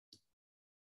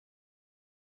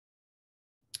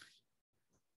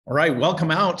All right,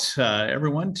 welcome out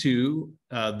everyone to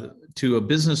a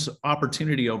business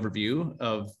opportunity overview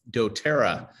of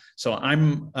doTERRA. So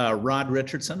I'm Rod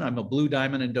Richardson. I'm a blue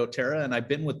diamond in doTERRA, and I've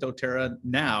been with doTERRA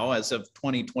now as of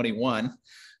 2021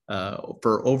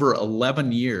 for over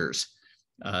 11 years.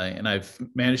 And I've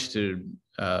managed to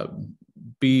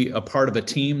be a part of a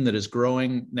team that is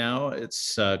growing now.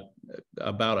 It's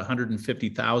about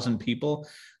 150,000 people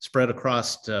spread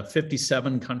across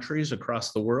 57 countries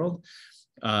across the world.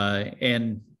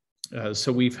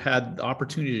 So we've had the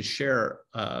opportunity to share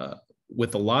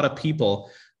with a lot of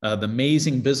people the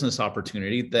amazing business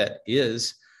opportunity that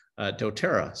is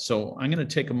doTERRA. So I'm going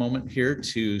to take a moment here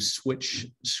to switch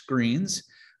screens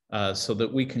so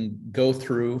that we can go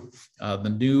through the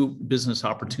new business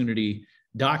opportunity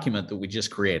document that we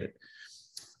just created.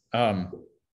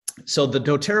 So the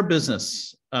doTERRA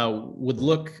business would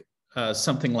look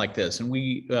something like this. And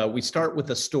we start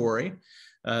with a story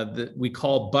that we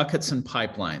call Buckets and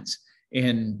Pipelines.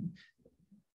 And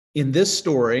in this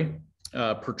story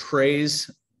portrays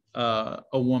a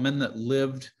woman that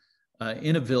lived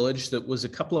in a village that was a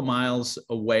couple of miles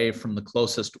away from the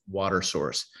closest water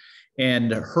source.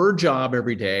 And her job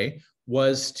every day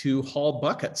was to haul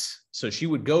buckets. So she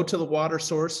would go to the water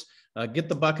source, get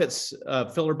the buckets,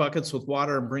 fill her buckets with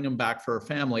water and bring them back for her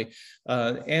family.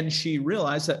 And she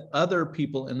realized that other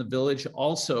people in the village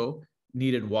also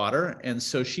needed water. And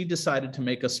so she decided to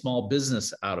make a small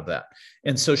business out of that.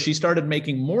 And so she started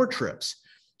making more trips,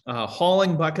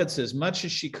 hauling buckets as much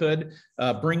as she could,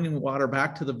 bringing water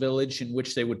back to the village in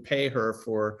which they would pay her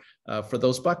for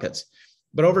those buckets.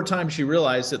 But over time, she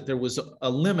realized that there was a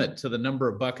limit to the number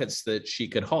of buckets that she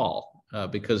could haul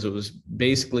because it was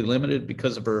basically limited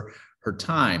because of her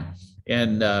time.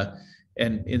 And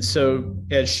so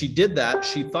as she did that,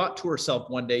 she thought to herself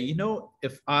one day, you know,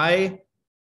 if I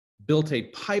built a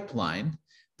pipeline,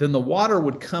 then the water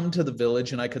would come to the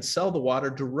village and I could sell the water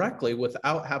directly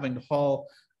without having to haul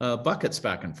buckets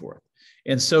back and forth.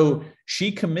 And so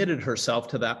she committed herself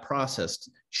to that process.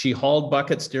 She hauled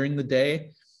buckets during the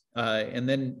day. And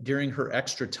then during her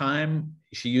extra time,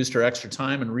 she used her extra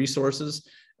time and resources,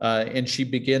 and she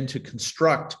began to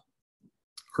construct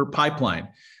her pipeline.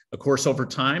 Of course, over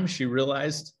time, she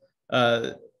realized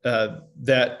that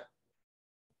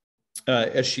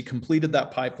as she completed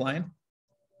that pipeline,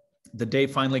 the day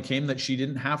finally came that she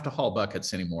didn't have to haul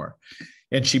buckets anymore.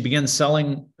 And she began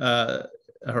selling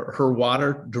her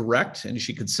water direct, and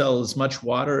she could sell as much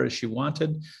water as she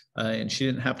wanted, and she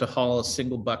didn't have to haul a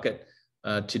single bucket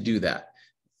to do that.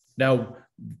 Now,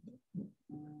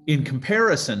 in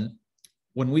comparison,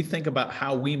 when we think about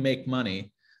how we make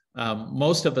money,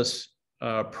 most of us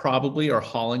probably are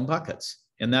hauling buckets.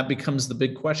 And that becomes the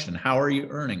big question. How are you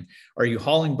earning? Are you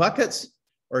hauling buckets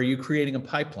or are you creating a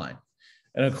pipeline?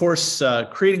 And of course,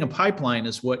 creating a pipeline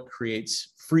is what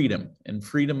creates freedom. And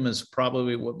freedom is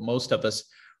probably what most of us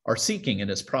are seeking. And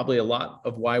it's probably a lot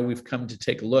of why we've come to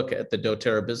take a look at the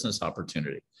doTERRA business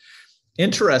opportunity.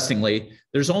 Interestingly,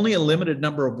 there's only a limited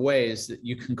number of ways that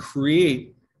you can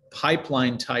create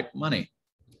pipeline type money.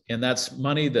 And that's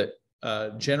money that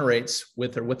generates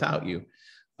with or without you.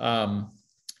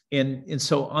 And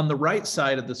so on the right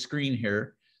side of the screen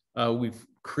here, we've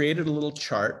created a little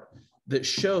chart that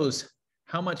shows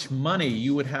how much money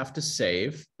you would have to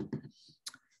save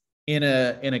in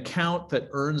an account that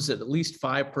earns at least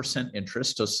 5%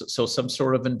 interest. So some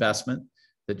sort of investment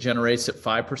that generates at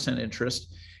 5%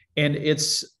 interest. And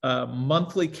it's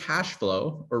monthly cash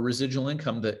flow or residual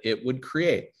income that it would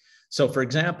create. So for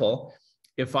example,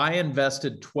 if I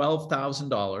invested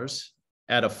 $12,000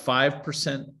 at a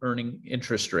 5% earning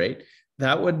interest rate,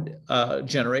 that would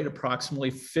generate approximately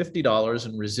 $50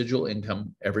 in residual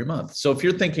income every month. So if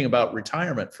you're thinking about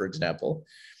retirement, for example,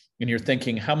 and you're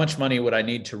thinking, how much money would I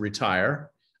need to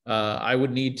retire? I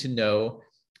would need to know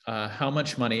how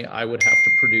much money I would have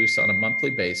to produce on a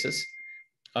monthly basis,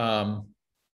 how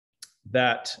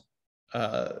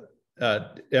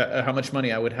much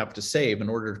money I would have to save in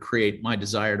order to create my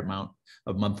desired amount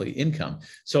of monthly income.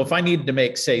 So if I needed to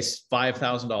make, say,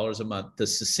 $5,000 a month to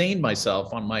sustain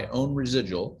myself on my own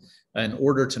residual in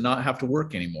order to not have to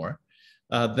work anymore,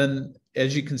 then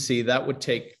as you can see, that would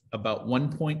take about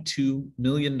 $1.2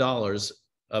 million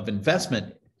of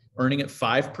investment earning at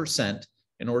 5%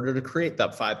 in order to create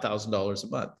that $5,000 a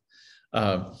month.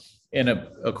 And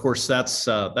of course, that's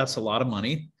a lot of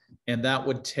money. And that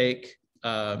would take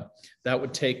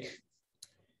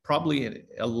probably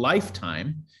a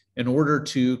lifetime in order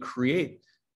to create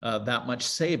that much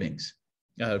savings.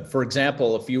 For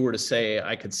example, if you were to say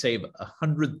I could save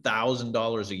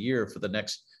 $100,000 a year for the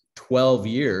next 12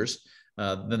 years,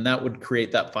 then that would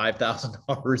create that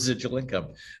 $5,000 residual income.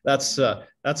 That's a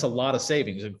lot of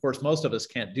savings. Of course, most of us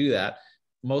can't do that.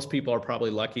 Most people are probably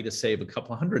lucky to save a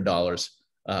couple $100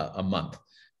 a month.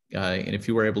 And if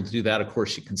you were able to do that, of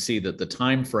course, you can see that the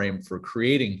time frame for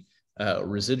creating a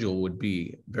residual would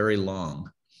be very long.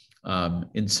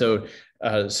 And so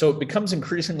it becomes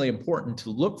increasingly important to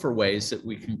look for ways that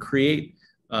we can create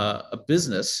a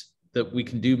business that we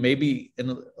can do maybe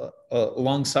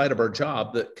alongside of our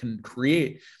job that can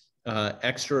create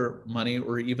extra money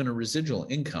or even a residual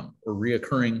income or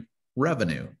reoccurring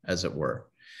revenue, as it were.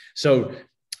 So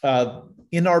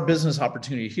in our business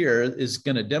opportunity here is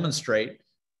going to demonstrate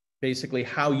basically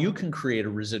how you can create a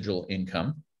residual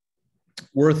income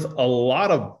worth a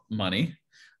lot of money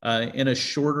in a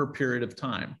shorter period of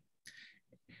time.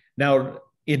 Now,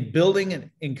 in building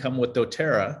an income with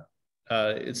doTERRA,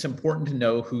 it's important to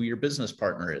know who your business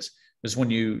partner is. Because when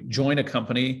you join a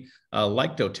company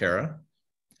like doTERRA,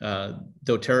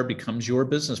 doTERRA becomes your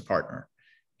business partner.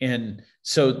 And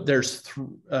so there's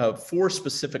 4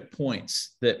 specific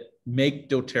points that make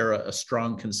doTERRA a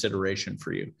strong consideration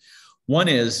for you. One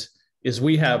is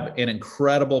we have an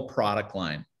incredible product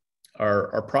line.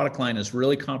 Our product line is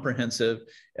really comprehensive.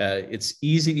 It's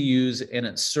easy to use, and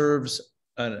it serves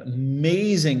an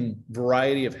amazing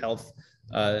variety of health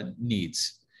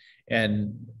needs.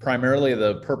 And primarily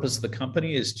the purpose of the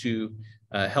company is to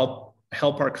help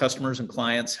our customers and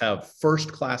clients have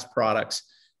first-class products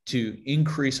to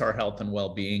increase our health and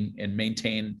well-being and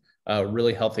maintain a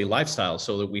really healthy lifestyle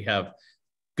so that we have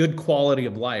good quality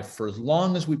of life for as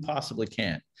long as we possibly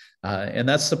can. And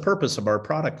that's the purpose of our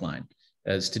product line,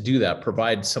 is to do that,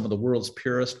 provide some of the world's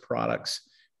purest products,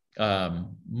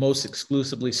 most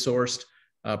exclusively sourced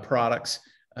products,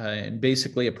 and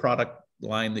basically a product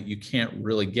line that you can't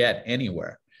really get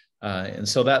anywhere. And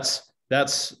so that's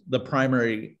the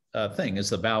primary thing,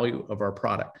 is the value of our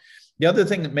product. The other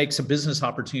thing that makes a business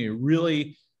opportunity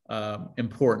really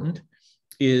important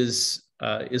is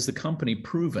the company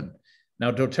proven. Now,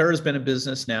 doTERRA has been in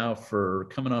business now for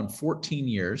coming on 14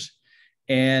 years.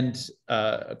 And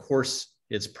of course,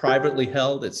 it's privately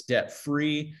held, it's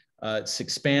debt-free, it's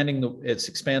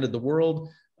expanded the world.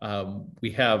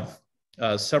 We have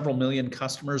several million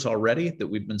customers already that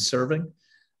we've been serving.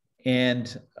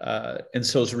 And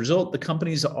so as a result, the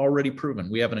company's already proven.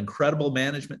 We have an incredible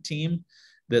management team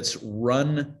that's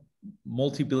run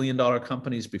multi-billion-dollar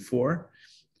companies before.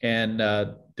 And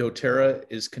doTERRA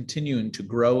is continuing to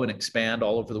grow and expand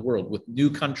all over the world with new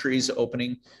countries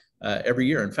opening every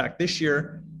year. In fact, this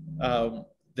year,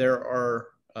 there are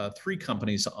 3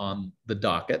 companies on the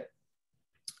docket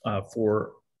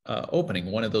for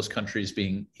opening, one of those countries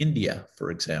being India,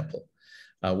 for example,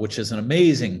 which is an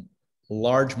amazing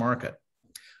large market.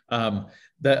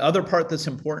 The other part that's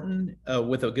important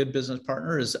with a good business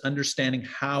partner is understanding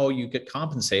how you get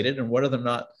compensated and whether or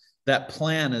not that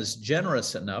plan is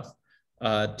generous enough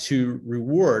to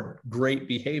reward great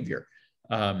behavior.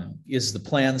 Is the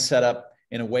plan set up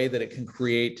in a way that it can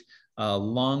create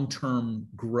long-term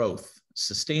growth,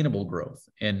 sustainable growth,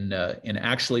 and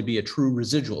actually be a true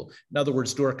residual? In other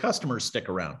words, do our customers stick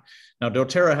around? Now,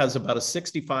 doTERRA has about a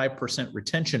 65%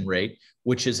 retention rate,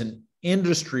 which is an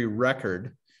industry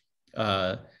record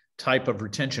type of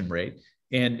retention rate.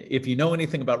 And if you know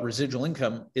anything about residual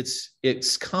income,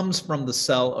 it comes from the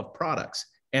sale of products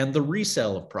and the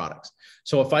resale of products.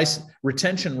 So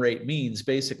retention rate means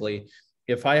basically,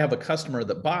 if I have a customer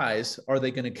that buys, are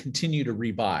they going to continue to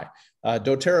rebuy?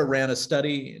 doTERRA ran a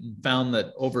study and found that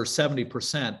over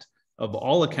 70% of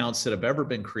all accounts that have ever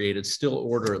been created still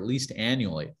order at least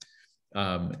annually.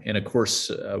 And of course,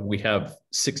 we have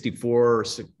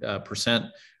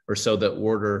 64% or so that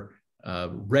order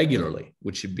regularly,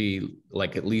 which would be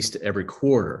like at least every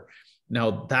quarter.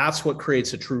 Now, that's what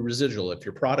creates a true residual. If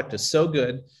your product is so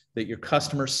good that your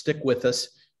customers stick with us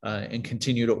and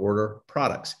continue to order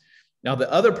products. Now,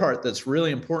 the other part that's really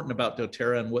important about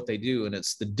doTERRA and what they do, and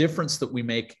it's the difference that we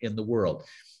make in the world.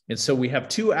 And so we have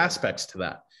 2 aspects to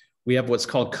that. We have what's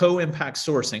called co-impact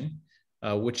sourcing,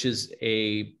 which is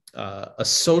a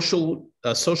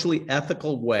socially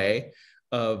ethical way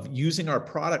of using our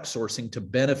product sourcing to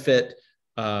benefit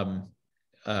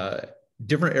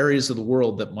different areas of the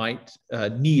world that might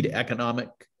need economic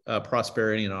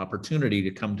prosperity and opportunity to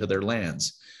come to their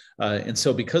lands. And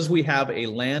so because we have a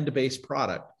land-based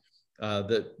product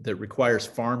that requires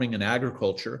farming and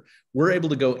agriculture, we're able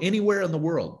to go anywhere in the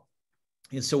world.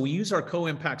 And so we use our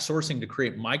co-impact sourcing to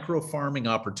create micro-farming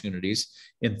opportunities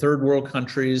in third world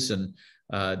countries and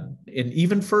in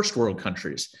even first world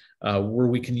countries where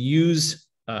we can use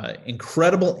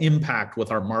incredible impact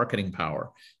with our marketing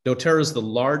power. doTERRA is the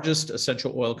largest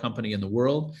essential oil company in the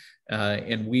world.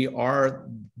 and we are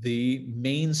the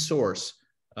main source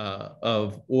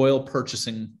of oil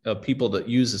purchasing of people that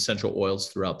use essential oils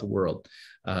throughout the world.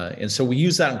 And so we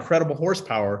use that incredible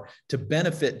horsepower to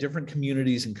benefit different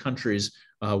communities and countries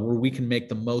where we can make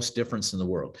the most difference in the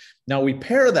world. Now, we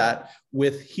pair that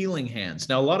with Healing Hands.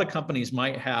 Now, a lot of companies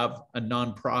might have a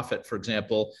nonprofit, for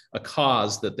example, a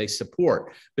cause that they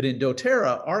support. But in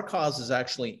doTERRA, our cause is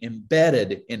actually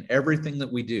embedded in everything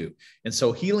that we do. And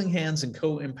so Healing Hands and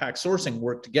co-impact sourcing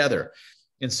work together.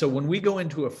 And so when we go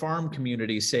into a farm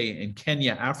community, say in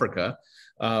Kenya, Africa,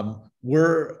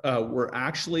 we're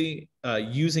actually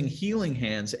using Healing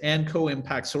Hands and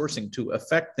co-impact sourcing to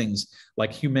affect things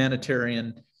like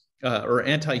humanitarian or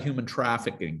anti-human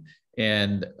trafficking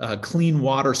and clean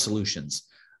water solutions,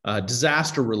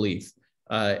 disaster relief,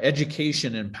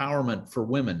 education, empowerment for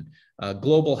women,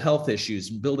 global health issues,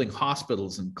 and building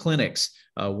hospitals and clinics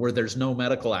where there's no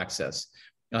medical access,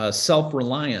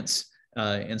 self-reliance,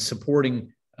 and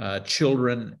supporting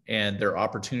children and their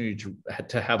opportunity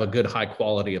to have a good, high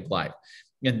quality of life.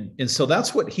 And so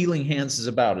that's what Healing Hands is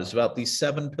about. It's about these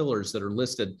 7 pillars that are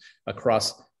listed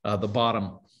across the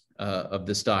bottom of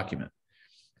this document.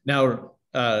 Now,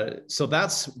 so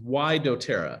that's why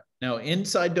doTERRA. Now,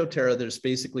 inside doTERRA, there's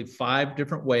basically 5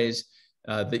 different ways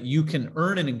that you can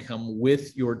earn an income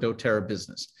with your doTERRA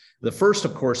business. The first,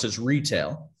 of course, is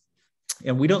retail.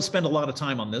 And we don't spend a lot of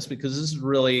time on this because this is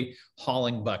really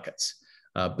hauling buckets.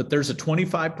 But there's a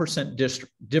 25%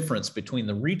 difference between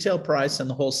the retail price and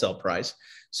the wholesale price.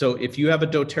 So if you have a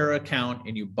doTERRA account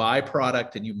and you buy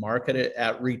product and you market it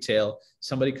at retail,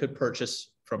 somebody could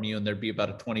purchase from you and there'd be about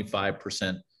a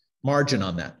 25% margin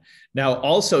on that. Now,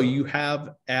 also you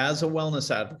have, as a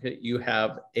wellness advocate, you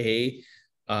have a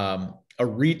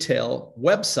retail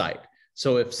website.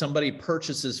 So if somebody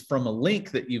purchases from a link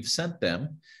that you've sent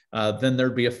them, then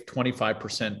there'd be a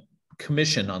 25%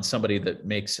 commission on somebody that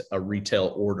makes a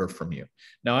retail order from you.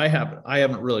 Now, I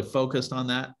haven't really focused on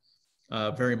that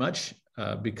very much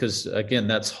because, again,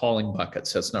 that's hauling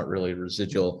buckets. That's not really a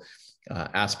residual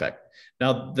aspect.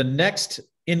 Now, the next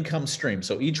income stream.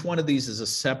 So each one of these is a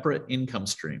separate income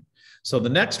stream. So the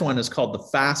next one is called the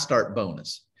Fast Start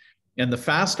Bonus. And the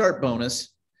Fast Start Bonus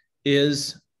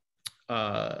is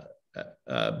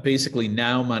basically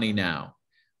now money now.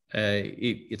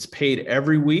 It's paid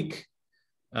every week.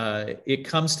 It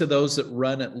comes to those that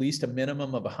run at least a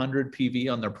minimum of 100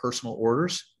 PV on their personal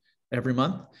orders every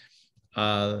month.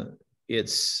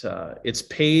 It's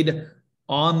paid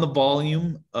on the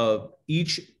volume of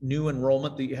each new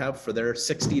enrollment that you have for their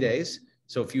 60 days.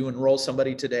 So if you enroll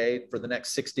somebody today, for the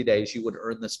next 60 days, you would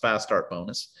earn this Fast Start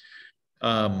Bonus.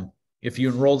 If you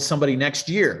enrolled somebody next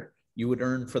year, you would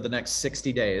earn for the next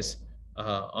 60 days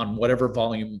on whatever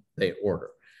volume they order.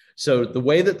 So the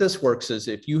way that this works is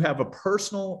if you have a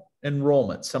personal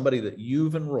enrollment, somebody that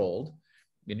you've enrolled,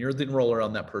 and you're the enroller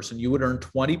on that person, you would earn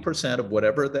 20% of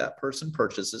whatever that person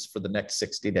purchases for the next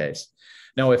 60 days.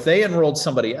 Now, if they enrolled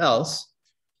somebody else,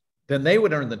 then they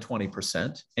would earn the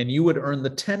 20% and you would earn the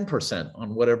 10%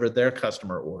 on whatever their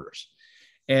customer orders.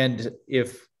 And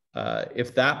if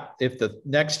the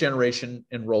next generation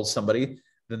enrolls somebody,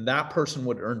 then that person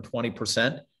would earn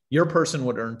 20%. Your person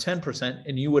would earn 10%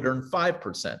 and you would earn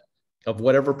 5% of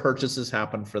whatever purchases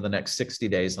happen for the next 60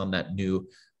 days on that new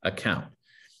account.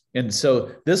 And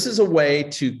so this is a way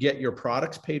to get your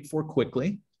products paid for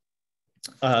quickly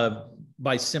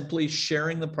by simply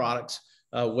sharing the products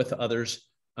with others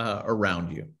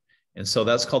around you. And so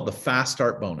that's called the Fast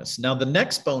Start Bonus. Now, the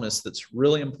next bonus that's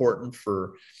really important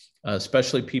for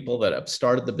especially people that have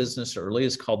started the business early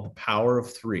is called the Power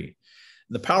of 3.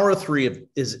 The Power of 3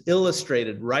 is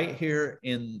illustrated right here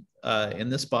in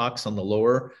this box on the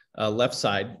lower left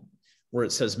side, where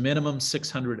it says minimum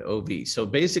 600 OV. So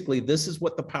basically, this is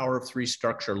what the Power of 3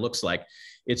 structure looks like.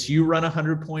 It's you run a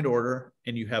 100-point order,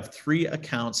 and you have 3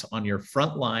 accounts on your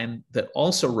front line that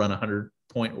also run a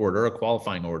 100-point order, a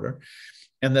qualifying order,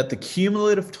 and that the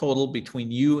cumulative total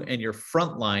between you and your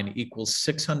front line equals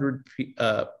 600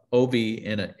 OV,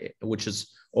 which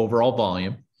is overall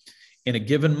volume, in a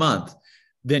given month.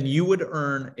 Then you would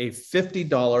earn a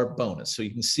 $50 bonus. So you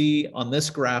can see on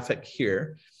this graphic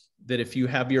here that if you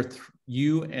have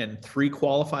you and 3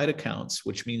 qualified accounts,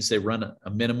 which means they run a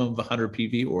minimum of 100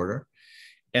 PV order,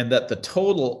 and that the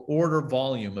total order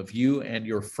volume of you and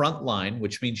your front line,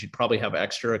 which means you'd probably have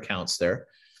extra accounts there,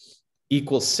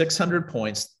 equals 600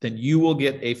 points, then you will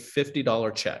get a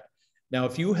 $50 check. Now,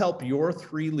 if you help your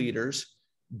 3 leaders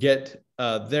get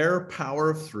their Power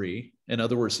of 3, in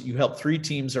other words, you help 3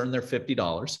 teams earn their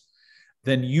 $50,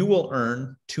 then you will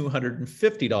earn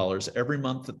 $250 every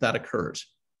month that occurs.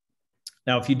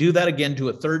 Now, if you do that again to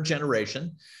a third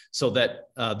generation, so that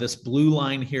this blue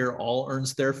line here all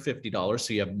earns their $50,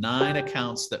 so you have 9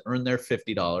 accounts that earn their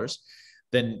 $50,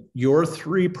 then your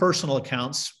 3 personal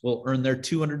accounts will earn their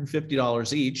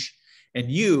 $250 each,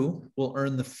 and you will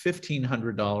earn the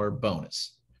 $1,500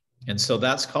 bonus. And so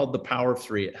that's called the power of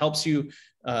 3. It helps you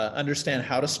understand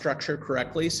how to structure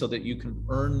correctly so that you can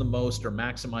earn the most or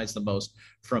maximize the most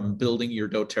from building your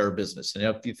doTERRA business. And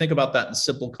if you think about that in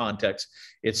simple context,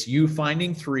 it's you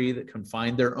finding 3 that can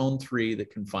find their own 3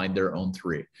 that can find their own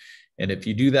 3. And if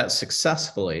you do that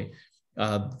successfully,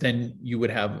 then you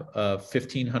would have a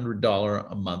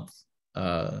 $1,500 a month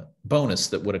bonus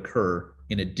that would occur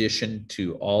in addition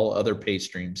to all other pay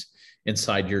streams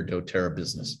inside your doTERRA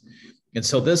business. And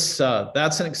so this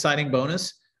that's an exciting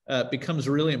bonus. Becomes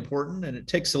really important, and it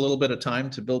takes a little bit of time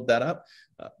to build that up.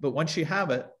 But once you have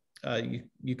it,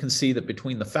 you can see that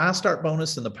between the fast start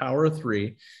bonus and the power of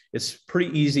 3, it's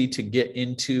pretty easy to get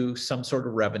into some sort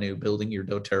of revenue building your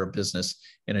doTERRA business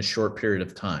in a short period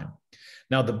of time.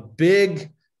 Now, the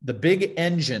big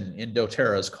engine in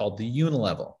doTERRA is called the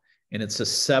unilevel, and it's a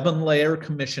 7-layer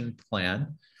commission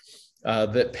plan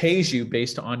that pays you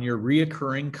based on your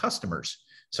reoccurring customers.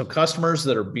 So customers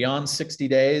that are beyond 60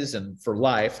 days and for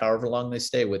life, however long they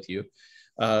stay with you,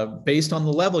 based on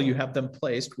the level you have them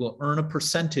placed, will earn a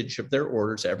percentage of their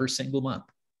orders every single month.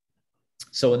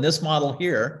 So in this model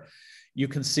here, you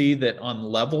can see that on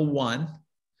level 1,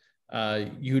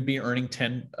 you would be earning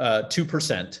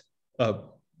 2% of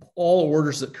all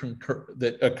orders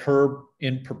that occur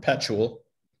in perpetual,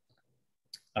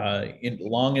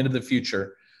 long into the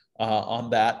future on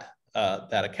that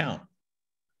account.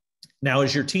 Now,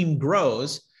 as your team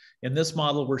grows, in this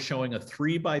model, we're showing a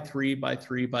 3 by 3 by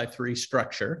 3 by 3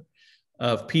 structure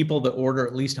of people that order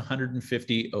at least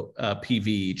 150 PV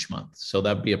each month. So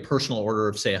that would be a personal order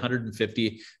of, say, 150.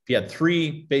 If you had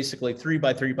 3, basically 3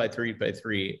 by 3 by 3 by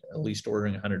 3, at least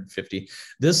ordering 150.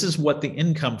 This is what the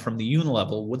income from the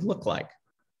unilevel would look like.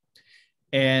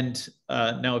 And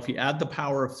now if you add the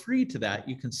power of 3 to that,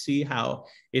 you can see how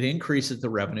it increases the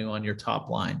revenue on your top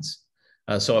lines.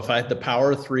 So if I had the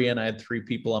power of 3 and I had 3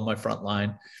 people on my front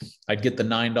line, I'd get the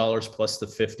 $9 plus the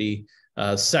 50.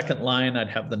 Second line, I'd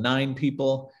have the 9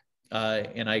 people,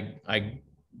 and I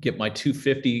get my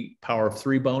 $250 power of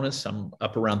 3 bonus. I'm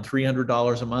up around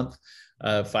 $300 a month.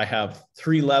 If I have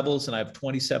 3 levels and I have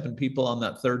 27 people on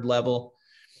that third level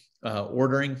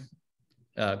ordering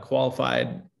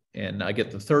qualified, and I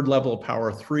get the third level of power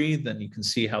of 3, then you can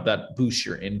see how that boosts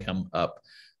your income up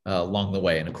along the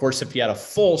way. And of course, if you had a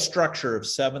full structure of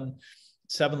seven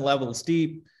levels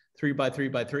deep, 3 by 3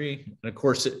 by 3, and of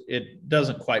course it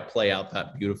doesn't quite play out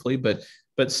that beautifully, but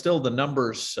still the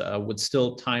numbers would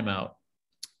still time out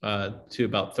to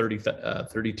about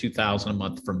 32,000 a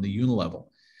month from the unilevel.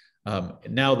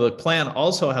 Now the plan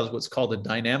also has what's called a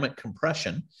dynamic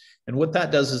compression, and what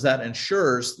that does is that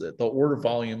ensures that the order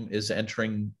volume is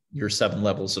entering your 7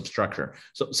 levels of structure.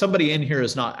 So somebody in here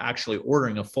is not actually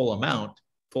ordering a full amount,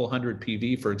 full 100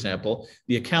 PV, for example.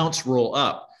 The accounts roll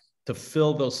up to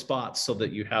fill those spots so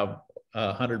that you have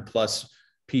 100 plus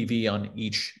PV on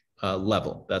each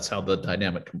level. That's how the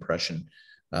dynamic compression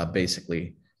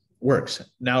basically works.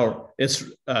 Now,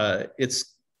 there's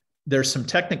some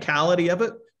technicality of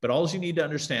it, but all you need to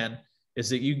understand is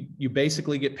that you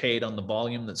basically get paid on the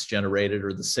volume that's generated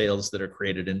or the sales that are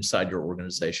created inside your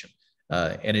organization.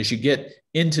 And as you get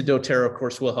into doTERRA, of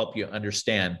course, we'll help you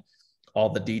understand all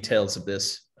the details of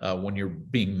this when you're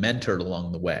being mentored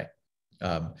along the way.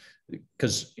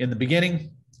 Because in the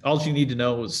beginning, all you need to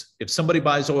know is if somebody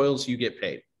buys oils, you get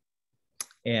paid.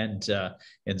 And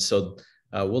so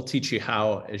we'll teach you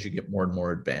how as you get more and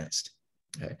more advanced.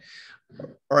 Okay.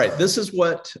 All right. This is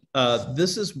what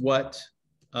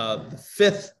the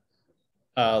 5th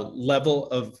level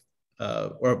of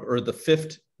or the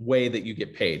 5th way that you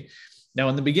get paid. Now,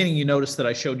 in the beginning, you noticed that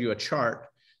I showed you a chart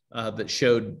that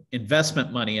showed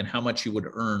investment money and how much you would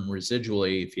earn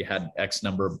residually if you had X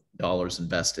number of dollars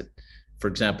invested. For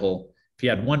example, if you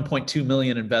had 1.2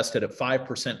 million invested at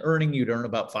 5% earning, you'd earn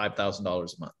about $5,000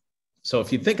 a month. So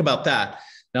if you think about that,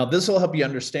 now this will help you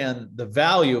understand the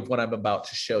value of what I'm about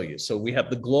to show you. So we have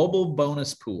the global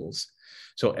bonus pools.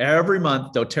 So every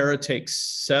month, doTERRA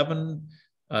takes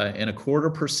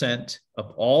 7.25%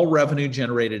 of all revenue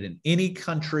generated in any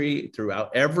country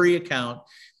throughout every account,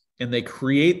 and they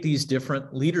create these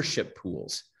different leadership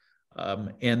pools.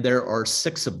 And there are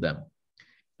 6 of them.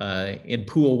 In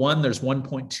pool 1, there's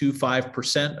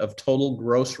 1.25% of total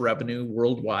gross revenue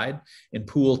worldwide. In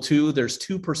pool 2, there's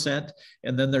 2%.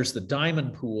 And then there's the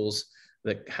diamond pools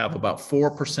that have about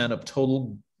 4% of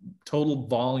total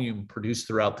volume produced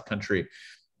throughout the country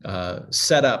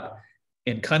set up.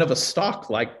 in kind of a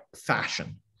stock-like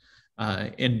fashion.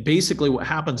 And basically what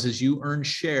happens is you earn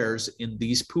shares in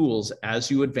these pools as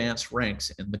you advance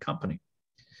ranks in the company.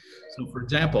 So for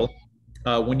example,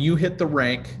 when you hit the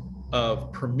rank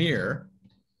of Premier,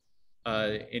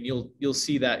 and you'll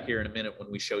see that here in a minute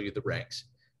when we show you the ranks,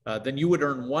 then you would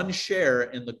earn 1 share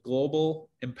in the Global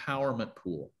Empowerment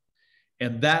Pool.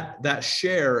 And that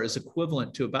share is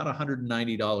equivalent to about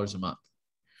 $190 a month.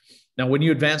 Now, when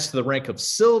you advance to the rank of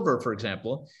Silver, for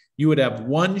example, you would have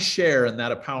 1 share in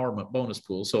that empowerment bonus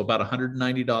pool, so about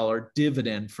 $190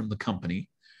 dividend from the company.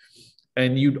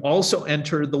 And you'd also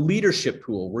enter the leadership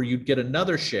pool, where you'd get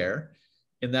another share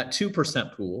in that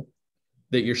 2% pool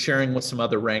that you're sharing with some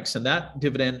other ranks, and that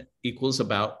dividend equals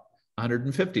about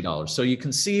 $150. So you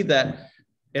can see that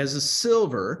as a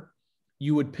Silver,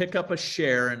 you would pick up a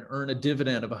share and earn a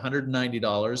dividend of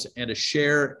 $190, and a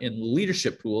share in the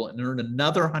leadership pool and earn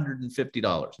another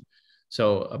 $150.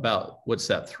 So about, what's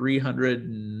that,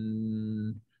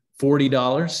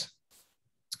 $340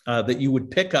 that you would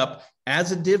pick up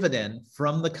as a dividend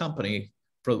from the company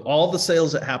for all the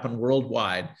sales that happen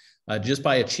worldwide, just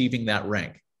by achieving that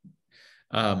rank.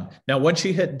 Now, once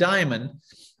you hit Diamond,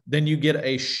 then you get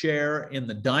a share in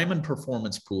the Diamond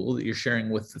Performance Pool that you're sharing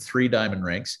with the 3 Diamond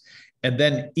ranks. And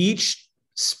then each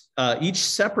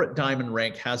separate Diamond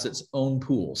rank has its own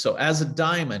pool. So as a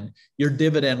Diamond, your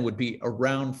dividend would be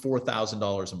around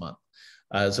 $4,000 a month.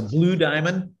 As a Blue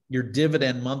Diamond, your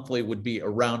dividend monthly would be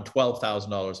around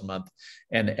 $12,000 a month.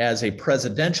 And as a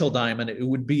Presidential Diamond, it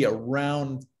would be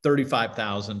around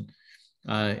 $35,000.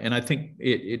 And I think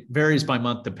it varies by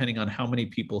month depending on how many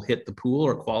people hit the pool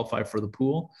or qualify for the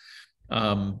pool.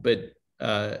 But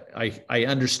I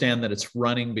understand that it's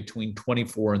running between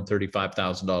 $24,000 and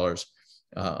 $35,000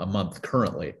 a month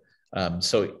currently.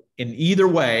 So in either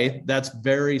way, that's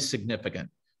very significant.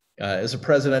 As a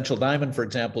Presidential Diamond, for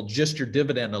example, just your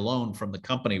dividend alone from the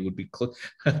company would be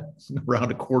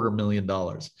around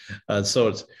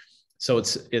 $250,000. So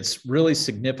it's really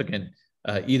significant.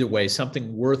 Either way,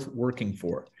 something worth working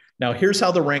for. Now, here's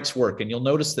how the ranks work. And you'll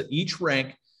notice that each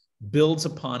rank builds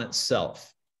upon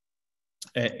itself.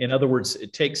 In other words,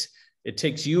 it takes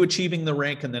you achieving the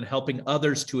rank and then helping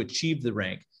others to achieve the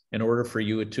rank in order for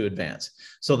you to advance.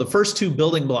 So the first 2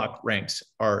 building block ranks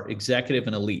are Executive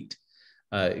and Elite.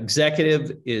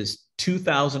 Executive is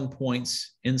 2,000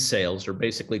 points in sales, or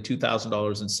basically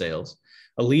 $2,000 in sales.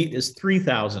 Elite is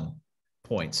 3,000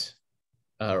 points.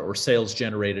 Or sales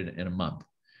generated in a month.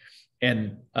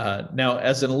 And now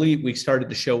as an Elite, we started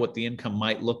to show what the income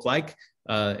might look like.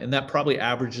 And that probably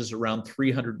averages around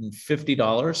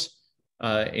 $350.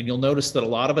 And you'll notice that a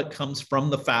lot of it comes from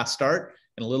the Fast Start,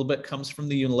 and a little bit comes from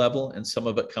the Unilevel, and some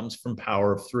of it comes from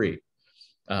Power of 3.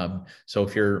 So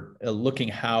if you're looking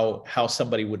how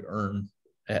somebody would earn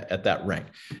at that rank.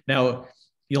 Now,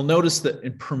 you'll notice that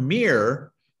in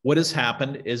Premier, what has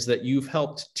happened is that you've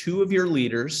helped 2 of your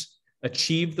leaders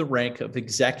achieve the rank of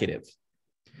Executive,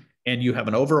 and you have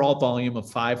an overall volume of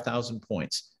 5,000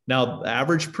 points. Now, the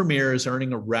average Premier is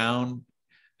earning around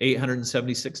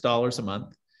 $876 a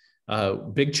month.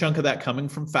 Big chunk of that coming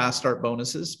from Fast Start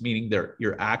bonuses, meaning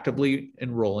you're actively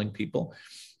enrolling people.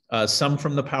 Some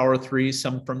from the Power 3,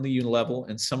 some from the Unilevel,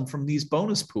 and some from these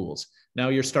bonus pools. Now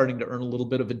you're starting to earn a little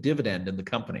bit of a dividend in the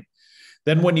company.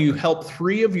 Then when you help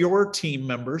 3 of your team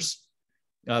members,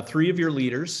 3 of your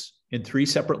leaders, in 3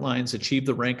 separate lines achieve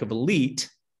the rank of Elite,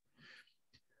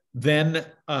 then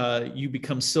you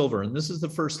become Silver. And this is the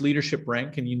first leadership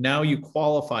rank, and you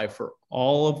qualify for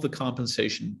all of the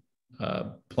compensation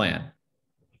plan.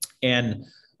 And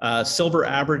Silver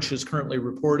average is currently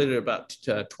reported at about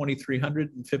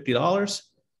 $2,350,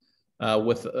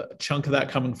 with a chunk of that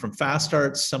coming from Fast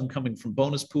Starts, some coming from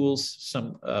bonus pools,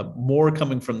 some more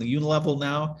coming from the Unilevel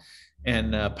now,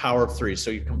 and Power of 3. So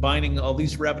you're combining all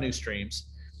these revenue streams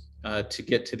to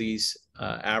get to these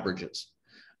averages.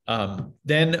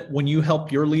 Then when you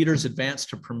help your leaders advance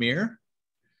to Premier,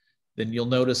 then you'll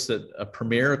notice that a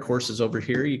Premier, of course, is over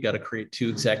here. You got to create 2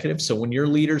 executives. So when your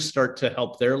leaders start to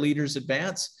help their leaders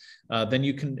advance, then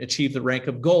you can achieve the rank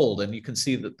of Gold. And you can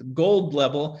see that the Gold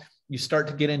level, you start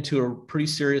to get into a pretty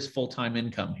serious full-time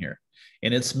income here.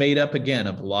 And it's made up, again,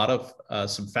 of a lot of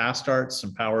some Fast Starts,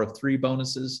 some Power of 3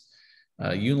 bonuses,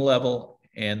 Unilevel,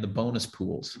 and the bonus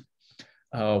pools.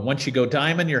 Once you go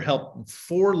Diamond, you're helping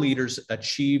 4 leaders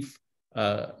achieve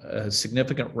a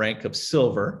significant rank of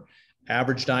Silver.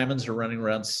 Average Diamonds are running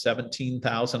around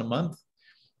 $17,000 a month.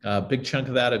 Big chunk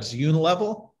of that is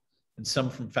Unilevel, and some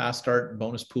from Fast Start,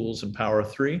 bonus pools, and Power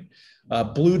of 3.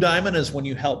 Blue Diamond is when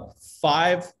you help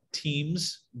 5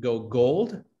 teams go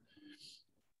Gold.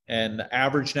 And the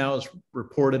average now is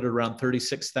reported around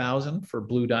 $36,000 for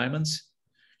Blue Diamonds.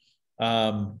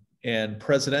 And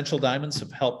presidential diamonds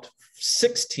have helped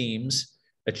 6 teams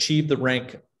achieve the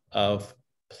rank of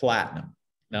platinum.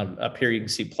 Now, up here, you can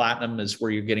see platinum is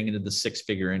where you're getting into the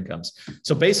 6-figure incomes.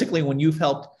 So basically, when you've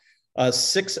helped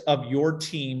 6 of your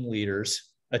team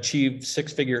leaders achieve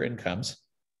 6-figure incomes,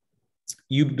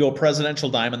 you go presidential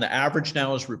diamond. The average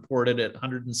now is reported at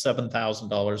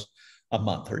 $107,000 a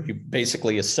month, or you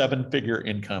basically a 7-figure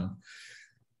income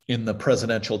in the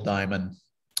presidential diamond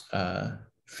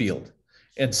field.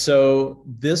 And so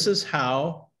this is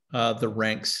how the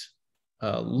ranks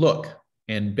look,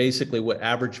 and basically what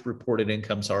average reported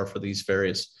incomes are for these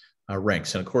various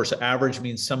ranks. And of course, average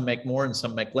means some make more and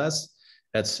some make less.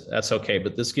 That's okay,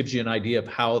 but this gives you an idea of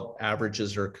how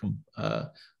averages are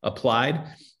applied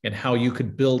and how you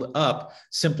could build up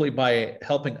simply by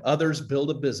helping others build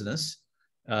a business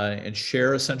and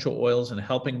share essential oils and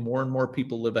helping more and more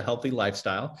people live a healthy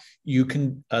lifestyle. You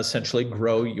can essentially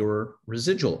grow your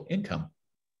residual income,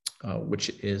 which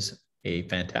is a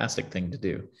fantastic thing to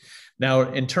do. Now,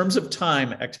 in terms of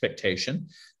time expectation,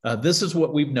 this is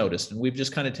what we've noticed, and we've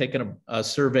just kind of taken a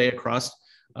survey across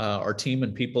our team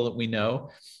and people that we know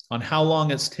on how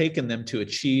long it's taken them to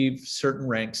achieve certain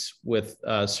ranks with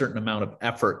a certain amount of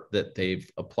effort that they've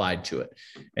applied to it.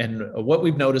 And what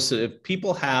we've noticed is if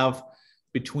people have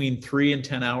between 3 and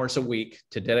 10 hours a week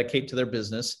to dedicate to their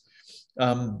business,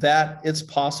 that it's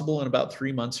possible in about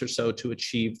 3 months or so to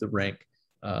achieve the rank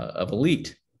of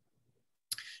elite.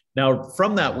 Now,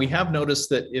 from that, we have noticed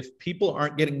that if people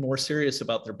aren't getting more serious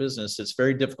about their business, it's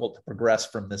very difficult to progress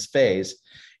from this phase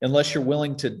unless you're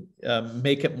willing to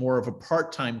make it more of a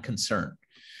part-time concern.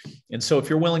 And so if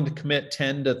you're willing to commit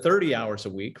 10 to 30 hours a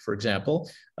week, for example,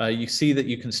 you see that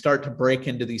you can start to break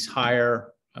into these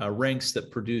higher ranks that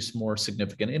produce more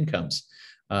significant incomes.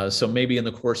 So maybe in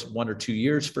the course of 1 or 2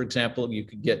 years, for example, you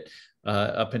could get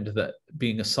up into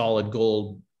being a solid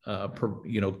gold,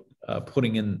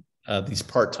 putting in these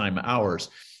part-time hours.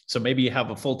 So maybe you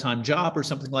have a full-time job or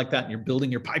something like that, and you're building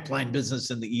your pipeline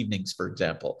business in the evenings, for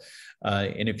example.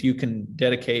 And if you can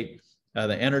dedicate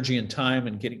the energy and time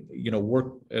and getting,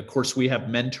 work, of course, we have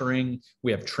mentoring,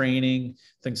 we have training,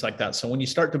 things like that. So when you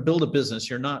start to build a business,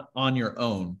 you're not on your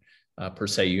own per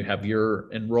se. You have your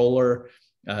enroller,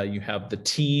 you have the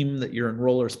team that your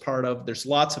enroller is part of. There's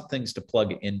lots of things to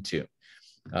plug into.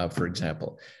 For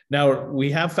example. Now,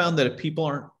 we have found that if people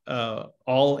aren't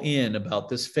all in about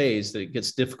this phase, that it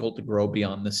gets difficult to grow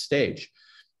beyond this stage.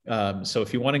 So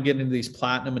if you want to get into these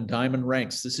platinum and diamond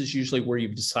ranks, this is usually where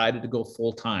you've decided to go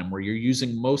full time, where you're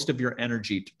using most of your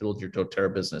energy to build your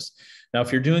doTERRA business. Now,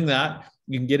 if you're doing that,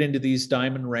 you can get into these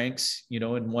diamond ranks,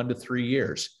 in 1 to 3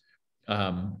 years,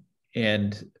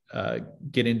 and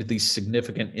get into these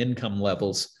significant income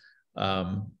levels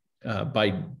by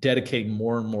dedicating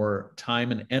more and more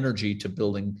time and energy to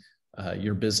building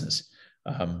your business.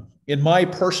 In my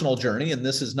personal journey, and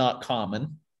this is not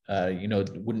common,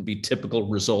 it wouldn't be typical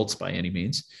results by any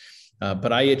means,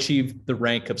 but I achieved the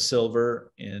rank of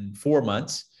silver in 4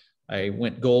 months. I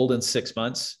went gold in 6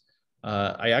 months.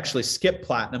 I actually skipped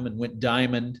platinum and went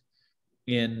diamond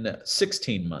in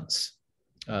 16 months.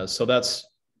 So that's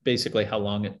basically how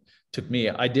long it took me.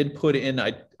 I did put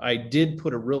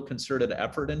a real concerted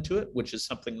effort into it, which is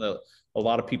something that a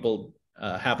lot of people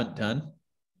haven't done.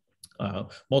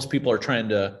 Most people are trying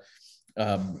to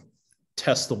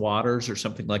test the waters or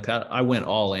something like that. I went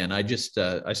all in.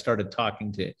 I started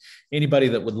talking to anybody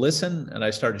that would listen, and I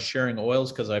started sharing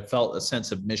oils because I felt a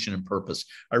sense of mission and purpose.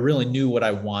 I really knew what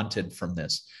I wanted from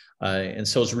this. And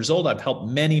so as a result, I've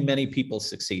helped many, many people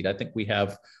succeed. I think we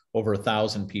have over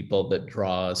 1,000 people that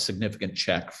draw a significant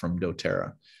check from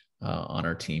doTERRA on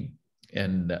our team.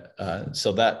 And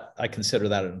so that I consider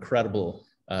that an incredible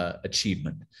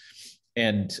achievement.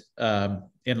 And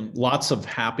lots of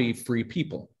happy, free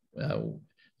people.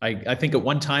 I think at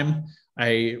one time,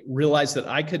 I realized that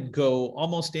I could go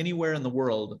almost anywhere in the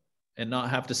world and not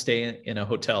have to stay in a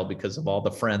hotel because of all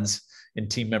the friends and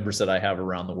team members that I have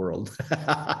around the world.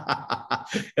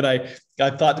 And I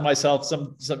thought to myself,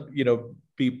 some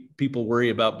people worry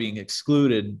about being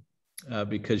excluded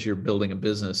because you're building a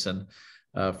business and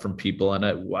from people. And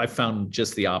I found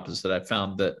just the opposite. I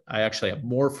found that I actually have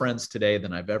more friends today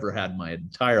than I've ever had in my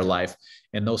entire life.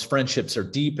 And those friendships are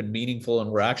deep and meaningful, and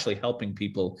we're actually helping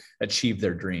people achieve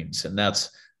their dreams. And that's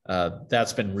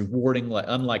been rewarding,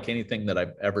 unlike anything that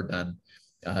I've ever done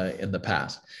in the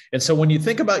past. And so when you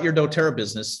think about your doTERRA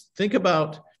business, think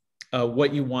about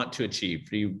what you want to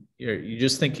achieve. You're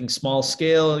just thinking small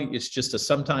scale. It's just a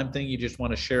sometime thing. You just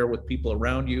want to share with people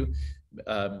around you.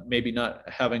 Maybe not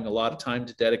having a lot of time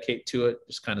to dedicate to it,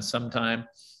 just kind of sometime.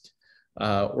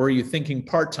 Or are you thinking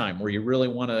part-time, where you really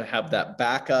want to have that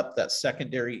backup, that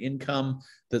secondary income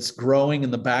that's growing in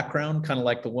the background, kind of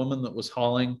like the woman that was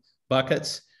hauling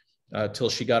buckets till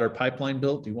she got her pipeline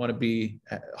built? Do you want to be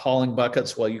hauling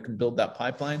buckets while you can build that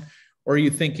pipeline? Or are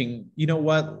you thinking, you know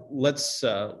what,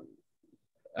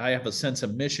 I have a sense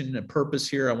of mission and purpose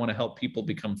here. I want to help people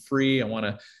become free. I want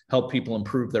to help people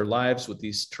improve their lives with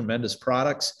these tremendous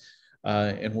products.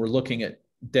 And we're looking at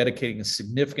dedicating a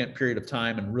significant period of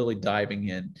time and really diving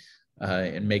in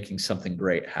and making something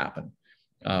great happen.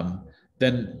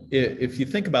 Then if you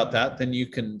think about that, then you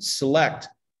can select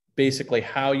basically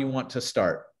how you want to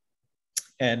start.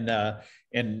 And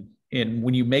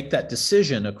when you make that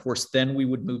decision, of course, then we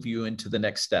would move you into the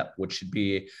next step, which should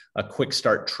be a quick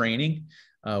start training,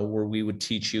 where we would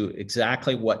teach you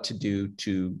exactly what to do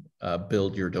to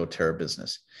build your doTERRA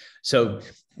business. So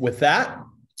with that,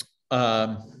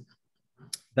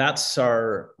 that's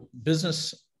our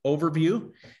business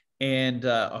overview. And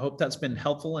I hope that's been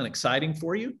helpful and exciting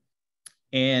for you.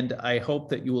 And I hope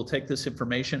that you will take this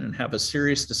information and have a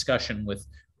serious discussion with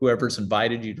whoever's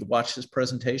invited you to watch this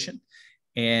presentation.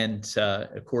 And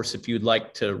of course, if you'd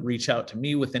like to reach out to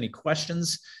me with any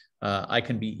questions, I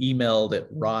can be emailed at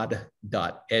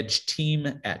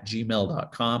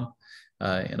rod.edgeteam@gmail.com.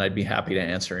 And I'd be happy to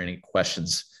answer any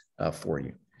questions for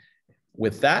you.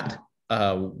 With that,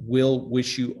 we'll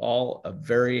wish you all a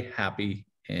very happy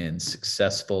and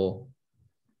successful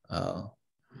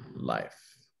life.